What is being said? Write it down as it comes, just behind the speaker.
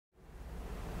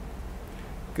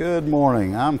Good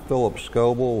morning, I'm Philip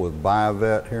Scoble with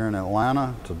Bivet here in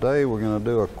Atlanta. Today we're going to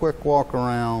do a quick walk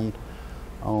around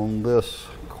on this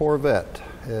Corvette.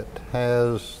 It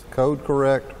has code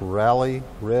correct rally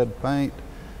red paint,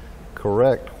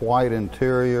 correct white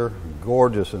interior,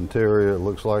 gorgeous interior. It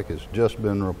looks like it's just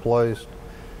been replaced.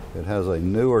 It has a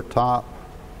newer top,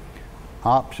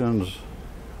 options,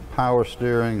 power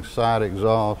steering, side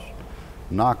exhaust,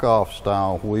 knockoff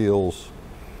style wheels,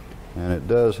 and it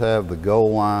does have the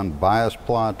goldline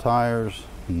bias-ply tires,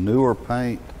 newer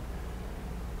paint,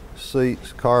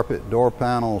 seats, carpet, door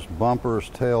panels, bumpers,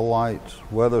 tail lights,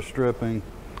 weather stripping.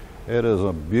 It is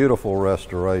a beautiful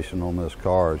restoration on this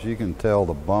car. As you can tell,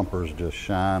 the bumpers just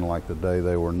shine like the day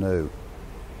they were new.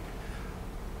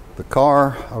 The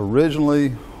car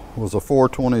originally was a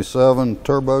 427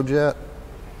 turbojet.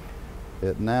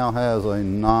 It now has a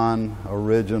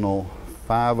non-original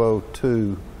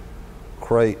 502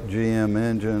 crate GM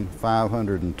engine,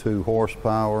 502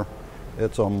 horsepower.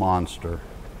 It's a monster.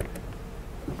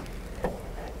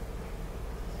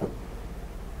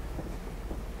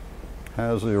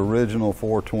 Has the original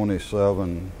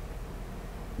 427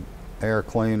 air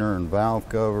cleaner and valve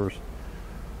covers.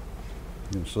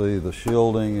 You can see the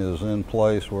shielding is in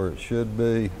place where it should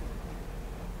be.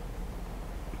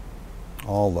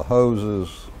 All the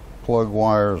hoses, plug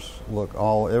wires,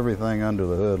 everything under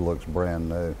the hood looks brand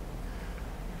new.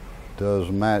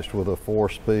 Does match with a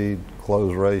 4-speed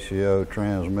close ratio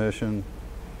transmission.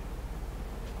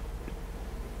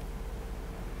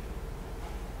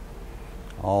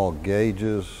 All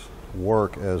gauges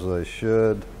work as they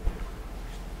should.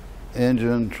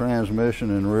 Engine, transmission,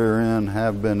 and rear end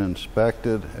have been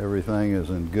inspected. Everything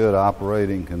is in good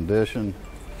operating condition.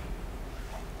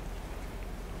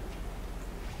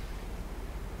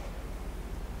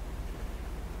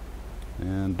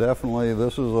 And definitely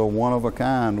this is a one of a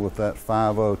kind with that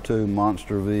 502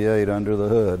 monster V8 under the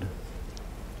hood.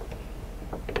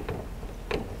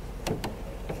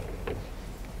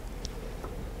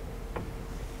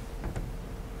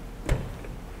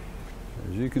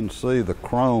 As you can see, the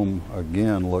chrome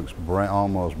again looks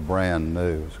almost brand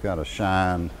new. It's got a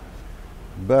shine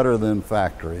better than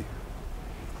factory.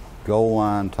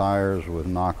 Goldline tires with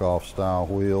knockoff style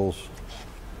wheels.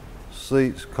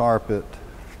 Seats, carpet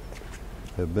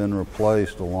have been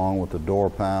replaced along with the door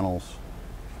panels.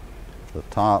 The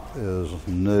top is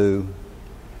new.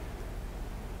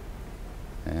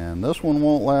 And this one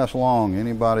won't last long.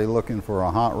 Anybody looking for a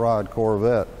hot rod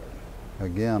Corvette,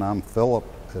 again, I'm Philip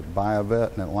at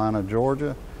Bivet in Atlanta,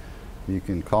 Georgia. You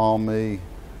can call me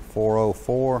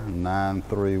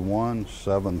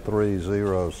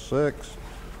 404-931-7306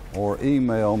 or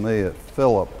email me at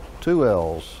Philip, 2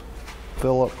 L's,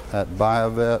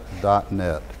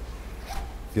 philip@bivet.net.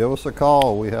 Give us a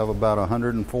call. We have about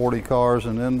 140 cars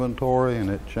in inventory and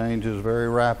it changes very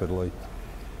rapidly.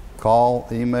 Call,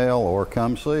 email, or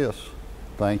come see us.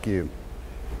 Thank you.